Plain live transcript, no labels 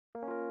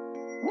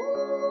I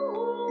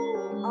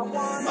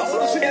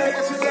want to see you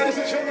dancing, ladies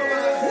and gentlemen.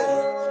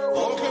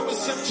 Welcome to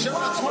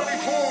Cenchella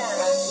 24.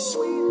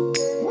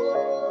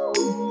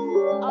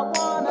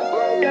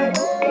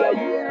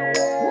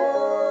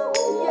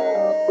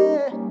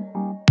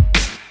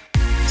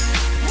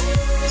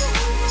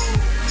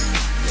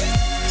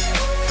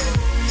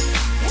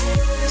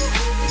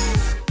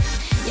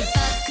 If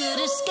I could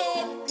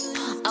escape,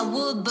 I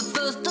would, but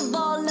first of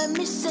all, let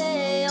me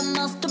say I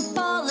must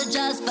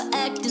apologize for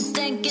acting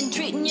stank and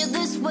treating you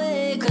this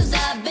way, 'cause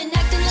I've been